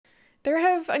There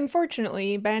have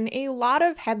unfortunately been a lot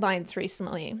of headlines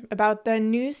recently about the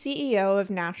new CEO of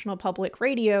National Public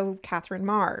Radio, Katherine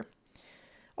Maher.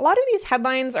 A lot of these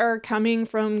headlines are coming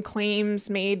from claims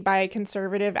made by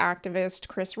conservative activist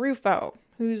Chris Rufo,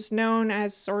 who's known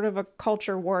as sort of a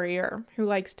culture warrior who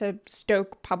likes to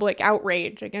stoke public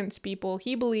outrage against people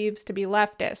he believes to be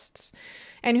leftists,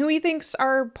 and who he thinks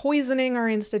are poisoning our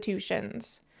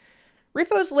institutions.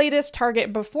 Rufo's latest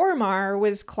target before Maher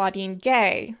was Claudine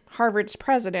Gay, Harvard's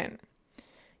president.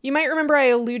 You might remember I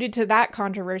alluded to that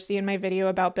controversy in my video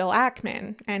about Bill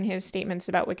Ackman and his statements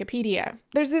about Wikipedia.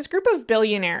 There's this group of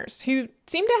billionaires who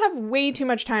seem to have way too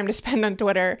much time to spend on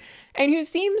Twitter and who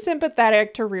seem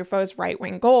sympathetic to Rufo's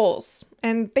right-wing goals,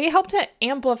 and they help to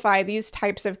amplify these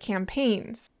types of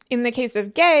campaigns. In the case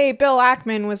of Gay, Bill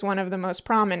Ackman was one of the most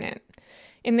prominent.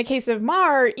 In the case of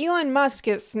Maher, Elon Musk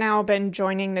has now been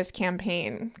joining this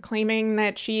campaign, claiming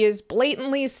that she is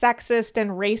blatantly sexist and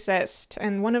racist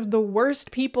and one of the worst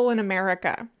people in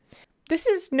America. This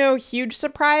is no huge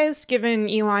surprise given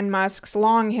Elon Musk's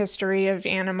long history of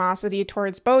animosity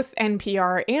towards both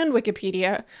NPR and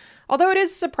Wikipedia, although it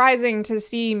is surprising to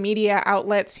see media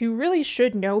outlets who really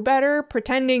should know better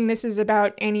pretending this is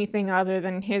about anything other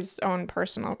than his own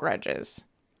personal grudges.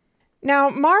 Now,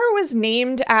 Maher was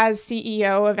named as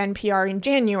CEO of NPR in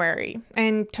January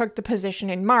and took the position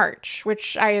in March,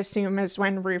 which I assume is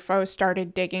when Rufo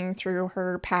started digging through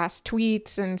her past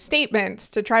tweets and statements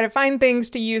to try to find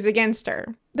things to use against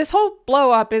her. This whole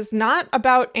blow-up is not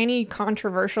about any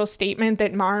controversial statement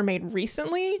that Maher made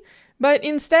recently, but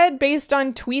instead based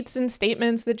on tweets and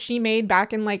statements that she made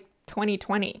back in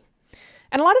 2020.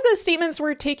 And a lot of those statements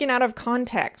were taken out of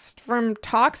context from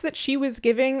talks that she was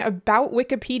giving about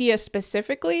Wikipedia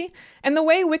specifically and the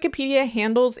way Wikipedia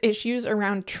handles issues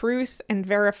around truth and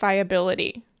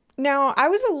verifiability. Now, I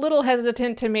was a little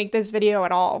hesitant to make this video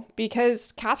at all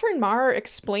because Katherine Maher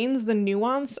explains the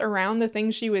nuance around the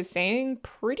things she was saying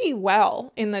pretty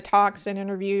well in the talks and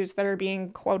interviews that are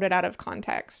being quoted out of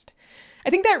context. I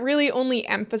think that really only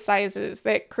emphasizes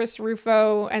that Chris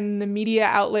Rufo and the media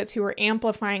outlets who are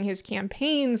amplifying his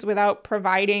campaigns without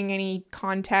providing any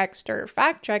context or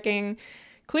fact-checking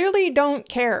clearly don't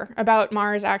care about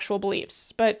Maher's actual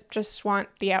beliefs, but just want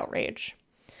the outrage.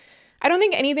 I don't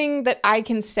think anything that I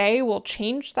can say will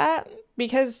change that,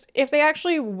 because if they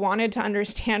actually wanted to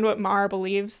understand what Maher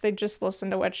believes, they'd just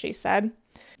listen to what she said.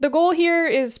 The goal here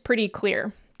is pretty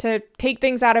clear. To take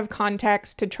things out of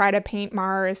context to try to paint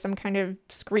Maher as some kind of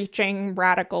screeching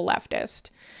radical leftist.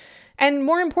 And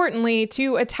more importantly,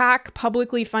 to attack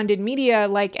publicly funded media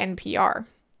like NPR.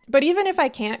 But even if I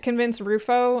can't convince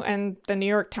Rufo and the New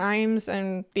York Times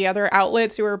and the other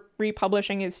outlets who are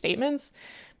republishing his statements,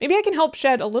 maybe I can help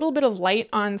shed a little bit of light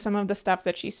on some of the stuff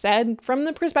that she said from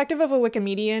the perspective of a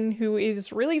Wikimedian who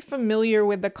is really familiar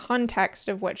with the context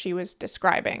of what she was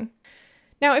describing.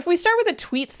 Now, if we start with the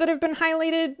tweets that have been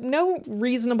highlighted, no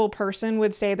reasonable person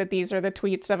would say that these are the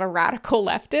tweets of a radical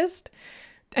leftist.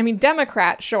 I mean,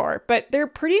 Democrat, sure, but they're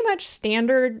pretty much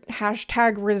standard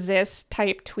 #resist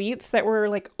type tweets that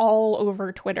were all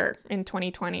over Twitter in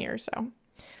 2020 or so.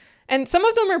 And some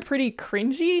of them are pretty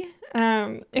cringy.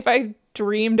 If I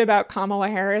dreamed about Kamala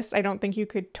Harris, I don't think you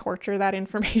could torture that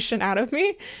information out of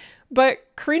me.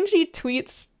 But cringy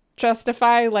tweets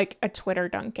justify a Twitter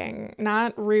dunking,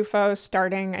 not Rufo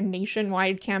starting a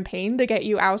nationwide campaign to get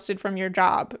you ousted from your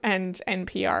job and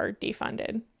NPR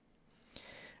defunded.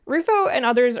 Rufo and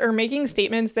others are making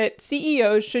statements that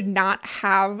CEOs should not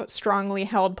have strongly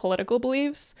held political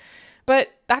beliefs,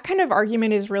 but that kind of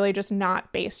argument is really just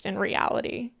not based in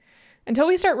reality. Until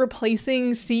we start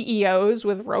replacing CEOs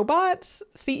with robots,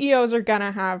 CEOs are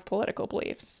gonna have political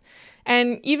beliefs.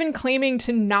 And even claiming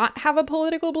to not have a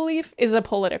political belief is a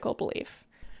political belief.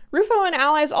 Rufo and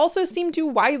allies also seem to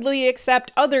widely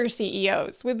accept other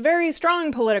CEOs with very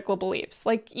strong political beliefs,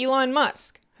 like Elon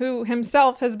Musk, who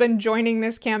himself has been joining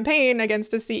this campaign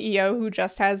against a CEO who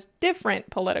just has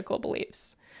different political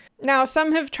beliefs. Now,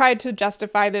 some have tried to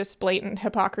justify this blatant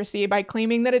hypocrisy by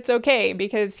claiming that it's okay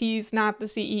because he's not the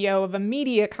CEO of a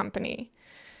media company.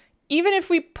 Even if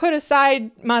we put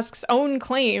aside Musk's own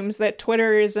claims that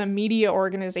Twitter is a media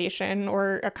organization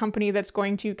or a company that's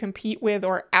going to compete with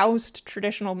or oust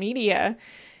traditional media,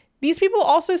 these people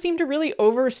also seem to really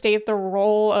overstate the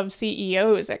role of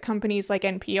CEOs at companies like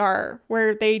NPR,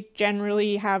 where they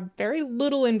generally have very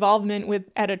little involvement with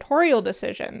editorial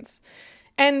decisions.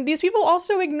 And these people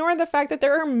also ignore the fact that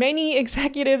there are many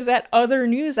executives at other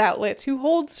news outlets who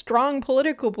hold strong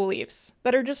political beliefs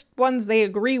that are just ones they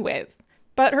agree with.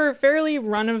 But her fairly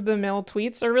run-of-the-mill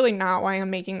tweets are really not why I'm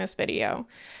making this video.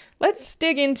 Let's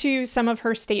dig into some of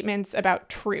her statements about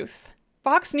truth.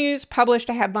 Fox News published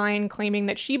a headline claiming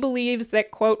that she believes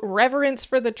that, quote, reverence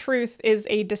for the truth is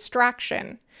a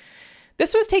distraction.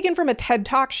 This was taken from a TED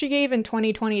Talk she gave in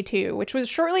 2022, which was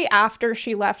shortly after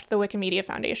she left the Wikimedia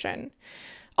Foundation.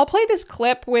 I'll play this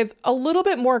clip with a little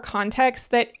bit more context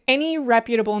that any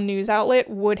reputable news outlet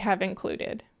would have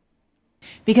included.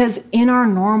 Because in our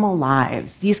normal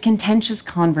lives, these contentious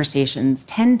conversations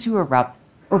tend to erupt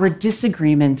over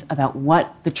disagreement about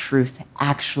what the truth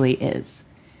actually is.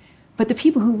 But the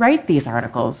people who write these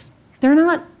articles, they're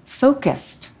not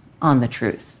focused on the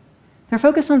truth. They're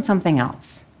focused on something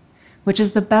else, which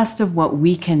is the best of what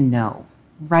we can know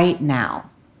right now.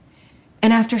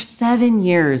 And after 7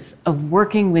 years of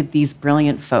working with these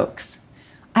brilliant folks,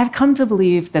 I've come to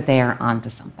believe that they are onto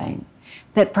something,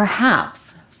 that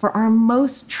perhaps for our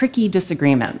most tricky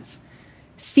disagreements,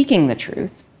 seeking the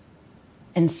truth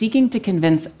and seeking to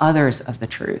convince others of the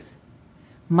truth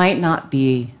might not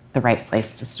be the right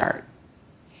place to start.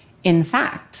 In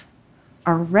fact,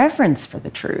 our reverence for the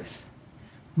truth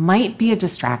might be a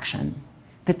distraction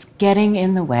that's getting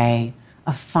in the way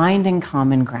of finding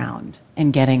common ground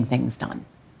and getting things done.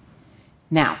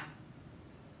 Now,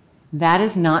 that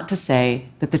is not to say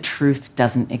that the truth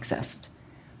doesn't exist,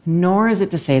 nor is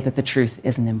it to say that the truth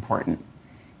isn't important.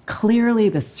 Clearly,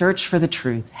 the search for the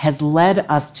truth has led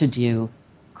us to do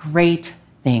great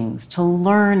things, to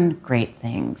learn great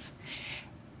things.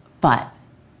 But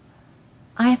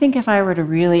I think if I were to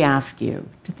really ask you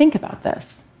to think about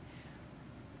this,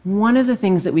 one of the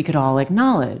things that we could all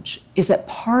acknowledge is that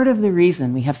part of the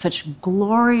reason we have such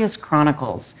glorious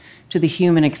chronicles to the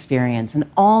human experience in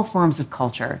all forms of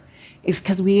culture is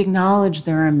because we acknowledge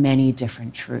there are many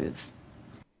different truths.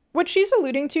 What she's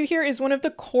alluding to here is one of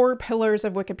the core pillars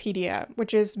of Wikipedia,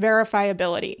 which is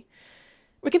verifiability.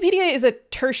 Wikipedia is a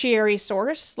tertiary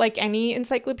source, like any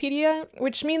encyclopedia,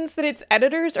 which means that its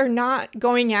editors are not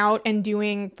going out and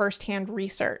doing firsthand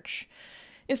research.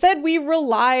 Instead, we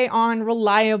rely on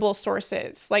reliable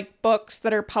sources, like books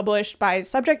that are published by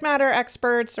subject matter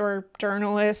experts or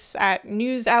journalists at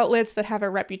news outlets that have a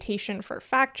reputation for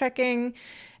fact-checking,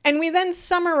 and we then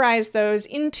summarize those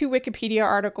into Wikipedia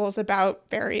articles about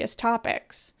various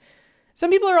topics. Some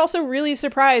people are also really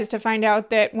surprised to find out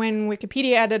that when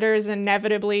Wikipedia editors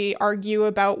inevitably argue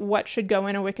about what should go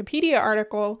in a Wikipedia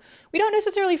article, we don't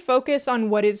necessarily focus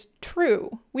on what is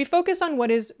true. We focus on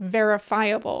what is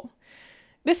verifiable.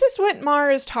 This is what Maher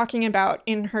is talking about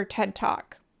in her TED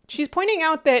Talk. She's pointing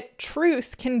out that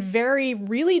truth can vary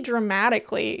really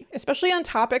dramatically, especially on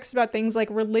topics about things like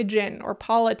religion or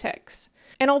politics.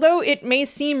 And although it may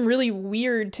seem really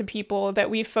weird to people that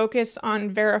we focus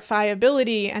on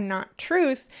verifiability and not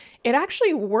truth, it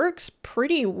actually works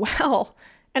pretty well.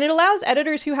 And it allows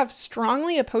editors who have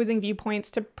strongly opposing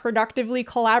viewpoints to productively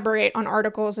collaborate on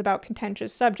articles about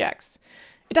contentious subjects.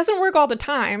 It doesn't work all the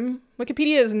time.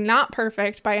 Wikipedia is not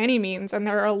perfect by any means, and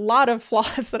there are a lot of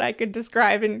flaws that I could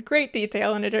describe in great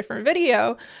detail in a different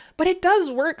video, but it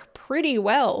does work pretty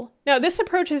well. Now, this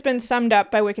approach has been summed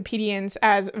up by Wikipedians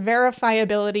as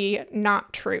verifiability,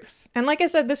 not truth. And like I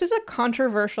said, this is a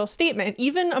controversial statement,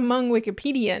 even among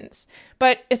Wikipedians,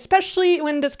 but especially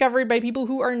when discovered by people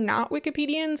who are not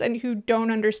Wikipedians and who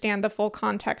don't understand the full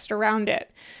context around it.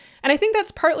 And I think that's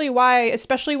partly why,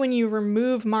 especially when you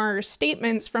remove Maher's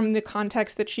statements from the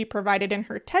context that she provided in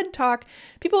her TED Talk,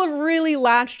 people have really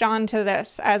latched onto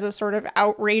this as a sort of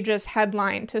outrageous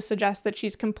headline to suggest that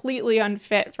she's completely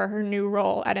unfit for her new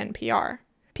role at NPR.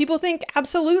 People think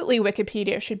absolutely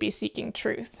Wikipedia should be seeking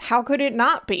truth. How could it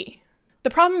not be?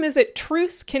 The problem is that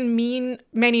truth can mean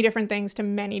many different things to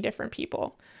many different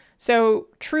people. So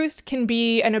truth can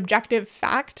be an objective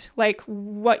fact, like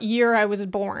what year I was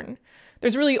born.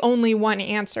 There's really only one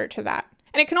answer to that.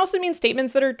 And it can also mean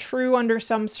statements that are true under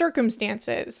some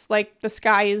circumstances, like the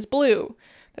sky is blue.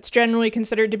 That's generally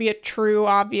considered to be a true,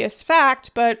 obvious fact,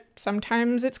 but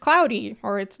sometimes it's cloudy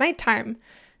or it's nighttime,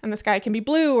 and the sky can be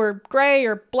blue or gray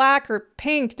or black or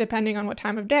pink, depending on what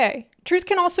time of day. Truth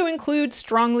can also include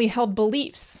strongly held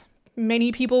beliefs.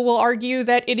 Many people will argue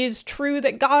that it is true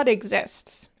that God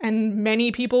exists, and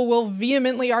many people will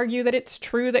vehemently argue that it's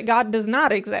true that God does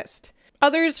not exist.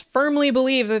 Others firmly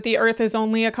believe that the Earth is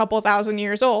only a couple thousand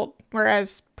years old,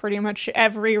 whereas pretty much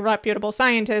every reputable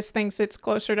scientist thinks it's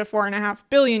closer to 4.5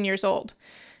 billion years old.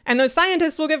 And those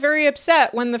scientists will get very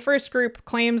upset when the first group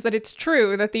claims that it's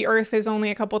true that the Earth is only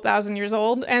a couple thousand years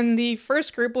old, and the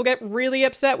first group will get really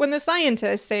upset when the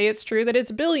scientists say it's true that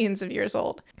it's billions of years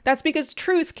old. That's because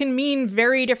truth can mean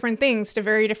very different things to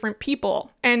very different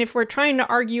people, and if we're trying to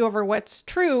argue over what's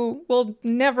true, we'll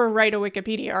never write a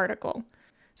Wikipedia article.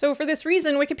 So for this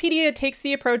reason, Wikipedia takes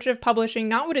the approach of publishing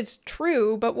not what is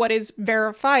true, but what is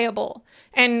verifiable.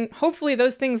 And hopefully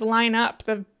those things line up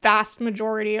the vast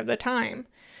majority of the time.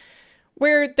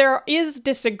 Where there is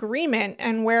disagreement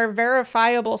and where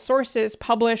verifiable sources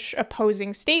publish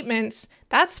opposing statements,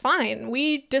 that's fine.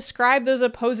 We describe those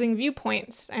opposing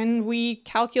viewpoints and we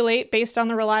calculate based on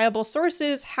the reliable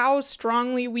sources how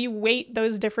strongly we weight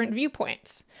those different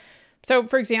viewpoints. So,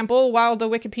 for example, while the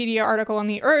Wikipedia article on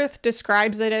the Earth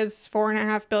describes it as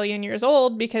 4.5 billion years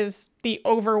old because the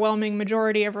overwhelming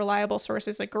majority of reliable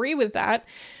sources agree with that,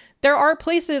 there are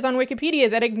places on Wikipedia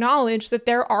that acknowledge that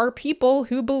there are people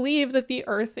who believe that the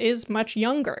Earth is much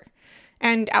younger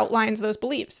and outlines those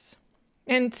beliefs.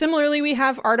 And similarly, we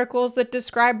have articles that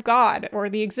describe God or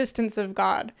the existence of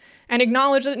God and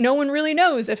acknowledge that no one really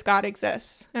knows if God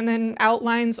exists, and then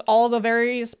outlines all the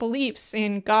various beliefs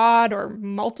in God or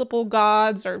multiple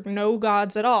gods or no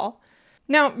gods at all.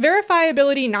 Now,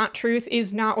 verifiability, not truth,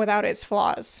 is not without its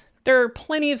flaws. There are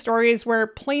plenty of stories where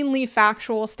plainly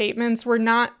factual statements were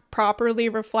not properly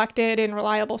reflected in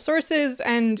reliable sources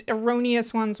and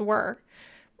erroneous ones were.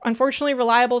 Unfortunately,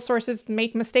 reliable sources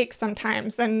make mistakes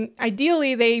sometimes, and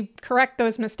ideally they correct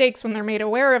those mistakes when they're made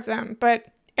aware of them, but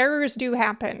errors do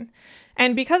happen.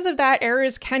 And because of that,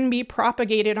 errors can be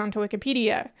propagated onto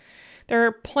Wikipedia. There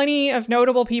are plenty of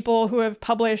notable people who have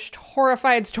published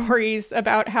horrified stories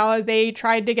about how they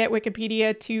tried to get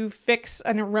Wikipedia to fix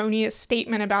an erroneous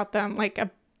statement about them, like a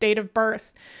date of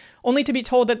birth, only to be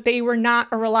told that they were not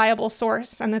a reliable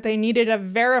source and that they needed a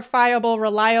verifiable,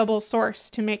 reliable source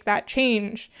to make that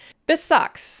change. This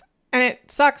sucks, and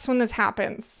it sucks when this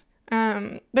happens.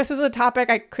 This is a topic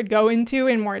I could go into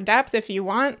in more depth if you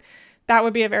want. That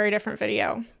would be a very different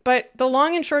video. But the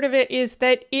long and short of it is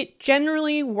that it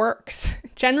generally works.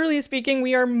 Generally speaking,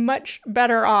 we are much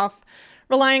better off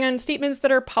relying on statements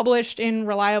that are published in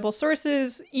reliable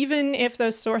sources, even if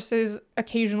those sources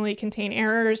occasionally contain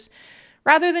errors,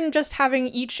 rather than just having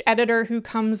each editor who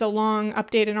comes along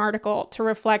update an article to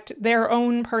reflect their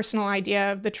own personal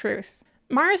idea of the truth.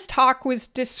 Maher's talk was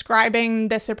describing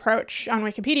this approach on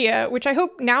Wikipedia, which I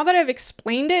hope now that I've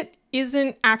explained it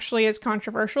isn't actually as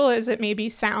controversial as it maybe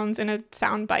sounds in a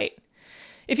soundbite.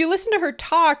 If you listen to her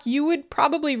talk, you would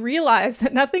probably realize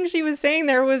that nothing she was saying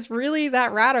there was really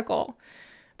that radical.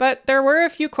 But there were a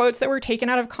few quotes that were taken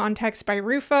out of context by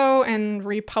Rufo and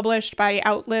republished by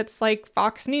outlets like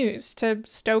Fox News to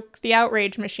stoke the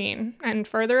outrage machine and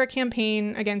further a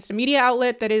campaign against a media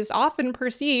outlet that is often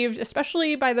perceived,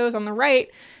 especially by those on the right,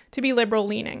 to be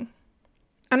liberal-leaning.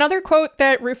 Another quote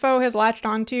that Rufo has latched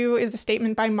onto is a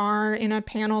statement by Maher in a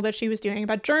panel that she was doing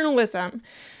about journalism,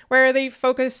 where they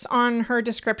focus on her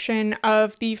description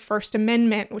of the First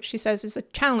Amendment, which she says is a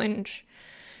challenge.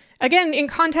 Again, in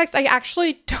context, I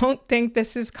actually don't think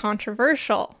this is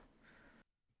controversial.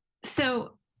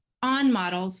 So on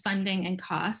models, funding, and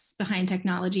costs behind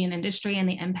technology and industry and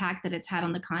the impact that it's had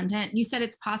on the content, you said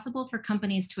it's possible for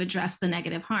companies to address the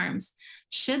negative harms.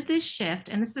 Should this shift,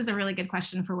 and this is a really good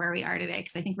question for where we are today,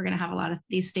 because I think we're going to have a lot of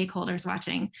these stakeholders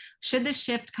watching, should this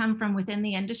shift come from within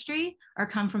the industry or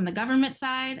come from the government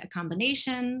side, a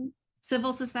combination,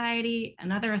 civil society,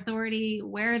 another authority?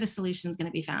 Where are the solutions going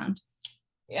to be found?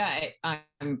 Yeah,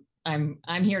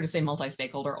 I'm here to say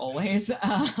multi-stakeholder always.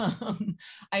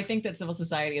 I think that civil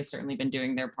society has certainly been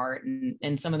doing their part,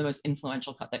 and some of the most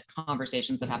influential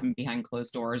conversations that happen behind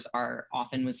closed doors are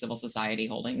often with civil society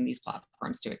holding these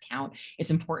platforms to account.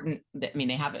 It's important that, I mean,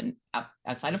 they happen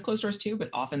outside of closed doors too, but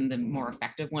often the more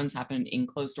effective ones happen in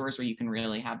closed doors where you can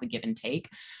really have the give and take.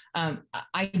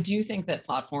 I do think that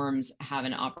platforms have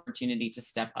an opportunity to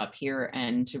step up here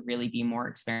and to really be more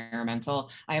experimental.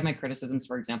 I have my criticisms,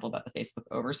 for example, about the Facebook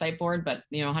Oversight Board, but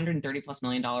 $130+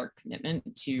 million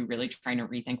commitment to really trying to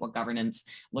rethink what governance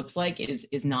looks like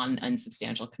is not an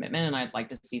unsubstantial commitment, and I'd like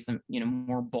to see some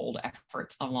more bold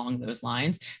efforts along those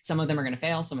lines. Some of them are going to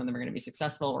fail, some of them are going to be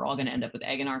successful. We're all going to end up with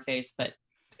egg in our face, but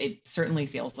it certainly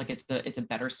feels like it's a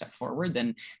better step forward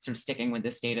than sort of sticking with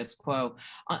the status quo.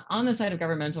 On the side of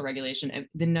governmental regulation,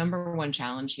 the number one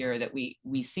challenge here that we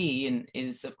see and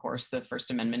is, of course, the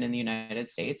First Amendment in the United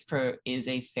States is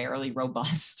a fairly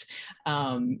robust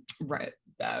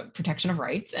protection of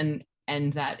rights, and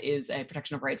that is a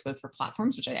protection of rights both for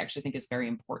platforms, which I actually think is very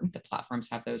important, that platforms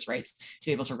have those rights to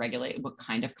be able to regulate what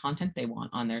kind of content they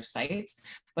want on their sites.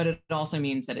 But it also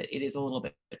means that it is a little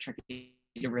bit tricky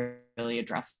to really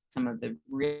address some of the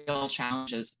real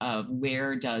challenges of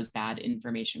where does bad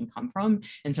information come from,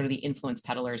 and sort of the influence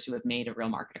peddlers who have made a real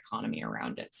market economy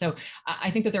around it. So I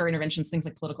think that there are interventions, things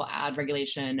like political ad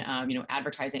regulation,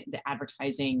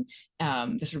 advertising,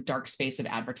 the sort of dark space of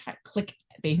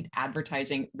click-based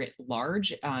advertising writ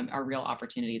large are real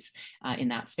opportunities in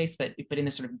that space. But in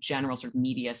the sort of general sort of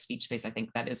media speech space, I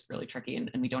think that is really tricky, and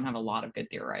we don't have a lot of good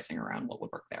theorizing around what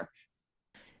would work there.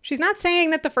 She's not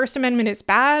saying that the First Amendment is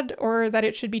bad or that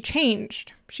it should be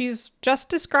changed. She's just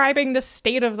describing the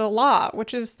state of the law,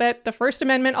 which is that the First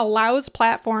Amendment allows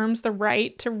platforms the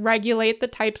right to regulate the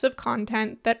types of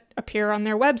content that appear on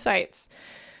their websites.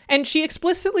 And she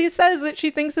explicitly says that she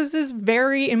thinks this is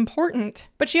very important.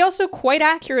 But she also quite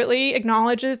accurately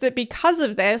acknowledges that because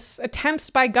of this, attempts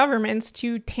by governments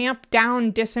to tamp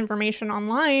down disinformation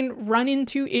online run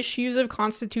into issues of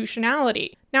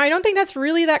constitutionality. Now, I don't think that's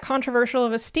really that controversial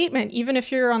of a statement, even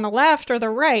if you're on the left or the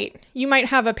right. You might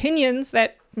have opinions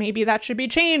that maybe that should be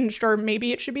changed or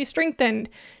maybe it should be strengthened.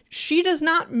 She does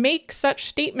not make such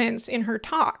statements in her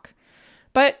talk.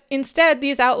 But instead,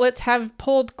 these outlets have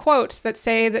pulled quotes that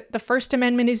say that the First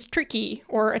Amendment is tricky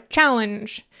or a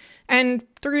challenge. And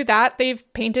through that, they've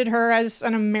painted her as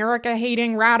an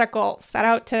America-hating radical set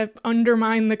out to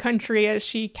undermine the country as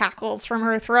she cackles from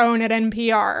her throne at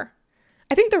NPR.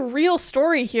 I think the real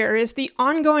story here is the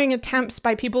ongoing attempts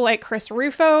by people like Chris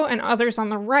Rufo and others on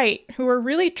the right who are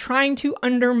really trying to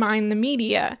undermine the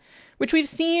media, which we've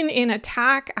seen in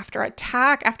attack after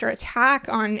attack after attack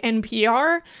on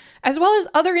NPR, as well as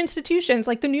other institutions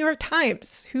like the New York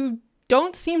Times, who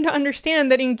don't seem to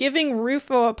understand that in giving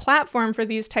Rufo a platform for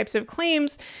these types of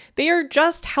claims, they are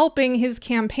just helping his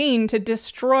campaign to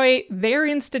destroy their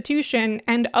institution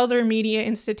and other media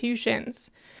institutions.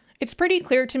 It's pretty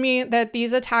clear to me that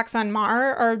these attacks on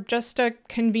Maher are just a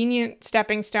convenient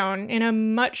stepping stone in a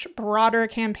much broader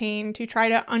campaign to try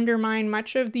to undermine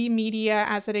much of the media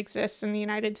as it exists in the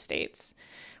United States,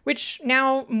 which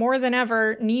now more than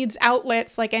ever needs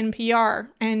outlets like NPR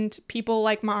and people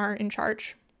like Maher in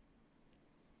charge.